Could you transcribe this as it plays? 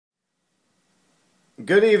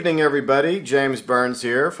Good evening, everybody. James Burns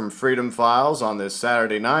here from Freedom Files on this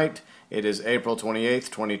Saturday night. It is April 28th,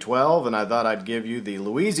 2012, and I thought I'd give you the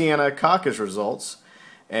Louisiana Caucus results.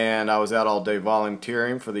 And I was out all day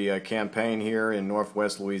volunteering for the campaign here in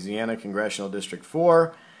Northwest Louisiana, Congressional District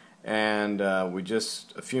 4. And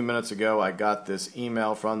just a few minutes ago, I got this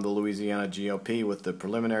email from the Louisiana GOP with the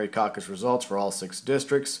preliminary caucus results for all 6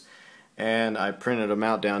 districts. And I printed them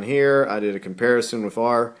out down here. I did a comparison with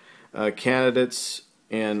our candidates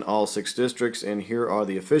in all 6 districts, and here are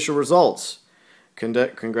the official results.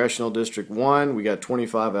 Congressional District 1, we got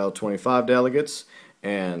 25 out of 25 delegates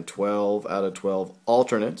and 12 out of 12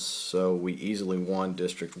 alternates, so we easily won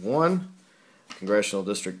District 1. Congressional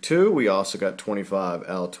District 2, we also got 25 out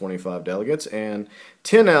of 25 delegates and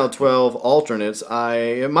 10 out of 12 alternates.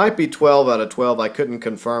 It might be 12 out of 12. I couldn't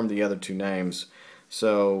confirm the other 2 names.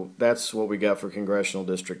 So that's what we got for Congressional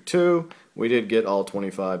District 2. We did get all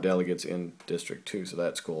 25 delegates in District 2, so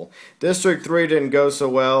that's cool. District 3 didn't go so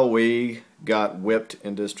well. We got whipped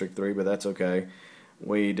in District 3, but that's okay.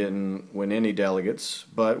 We didn't win any delegates,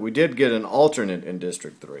 but we did get an alternate in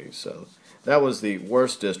District 3, so that was the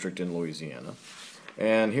worst district in Louisiana.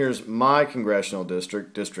 And here's my congressional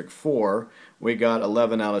district, District 4. We got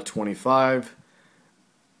 11 out of 25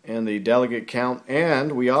 in the delegate count,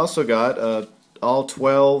 and we also got all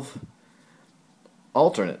 12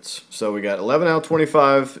 alternates. So we got 11 out of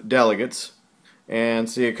 25 delegates, and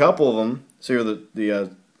see a couple of them. See here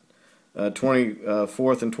the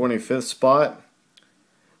 24th and 25th spot.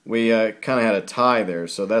 We kind of had a tie there,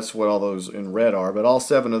 so that's what all those in red are. But all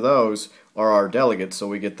 7 of those are our delegates, so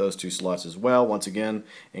we get those 2 slots as well. Once again,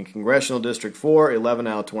 in Congressional District 4, 11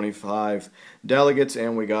 out of 25 delegates,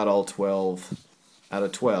 and we got all 12 out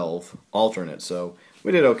of 12 alternates. So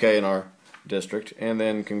we did okay in our district. And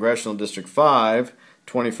then Congressional District 5,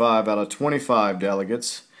 25 out of 25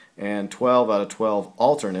 delegates and 12 out of 12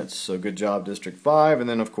 alternates, so good job District 5. And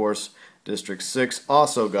then of course District 6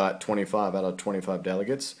 also got 25 out of 25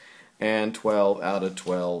 delegates and 12 out of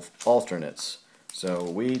 12 alternates. So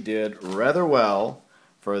we did rather well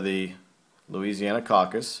for the Louisiana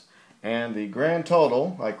Caucus, and the grand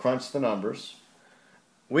total, I crunched the numbers,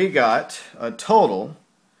 we got a total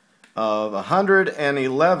of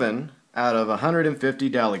 111 out of 150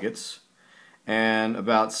 delegates and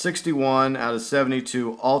about 61 out of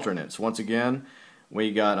 72 alternates. Once again,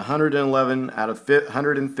 we got 111 out of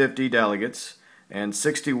 150 delegates and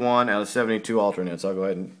 61 out of 72 alternates. I'll go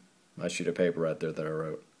ahead and my sheet of paper right there that I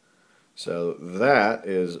wrote. So that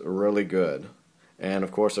is really good. And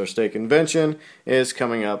of course our state convention is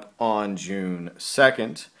coming up on June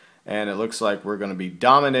 2nd, and it looks like we're going to be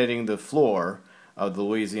dominating the floor of the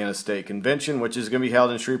Louisiana State Convention, which is going to be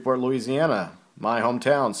held in Shreveport, Louisiana, my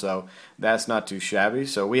hometown, so that's not too shabby.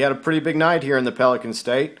 So we had a pretty big night here in the Pelican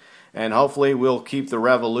State, and hopefully we'll keep the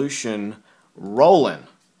revolution rolling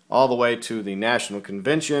all the way to the National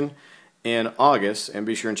Convention in August. And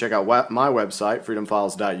be sure and check out my website,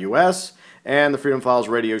 freedomfiles.us, and the Freedom Files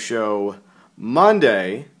radio show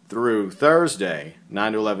Monday through Thursday,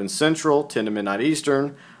 9 to 11 Central, 10 to midnight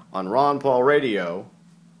Eastern, on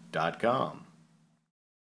ronpaulradio.com.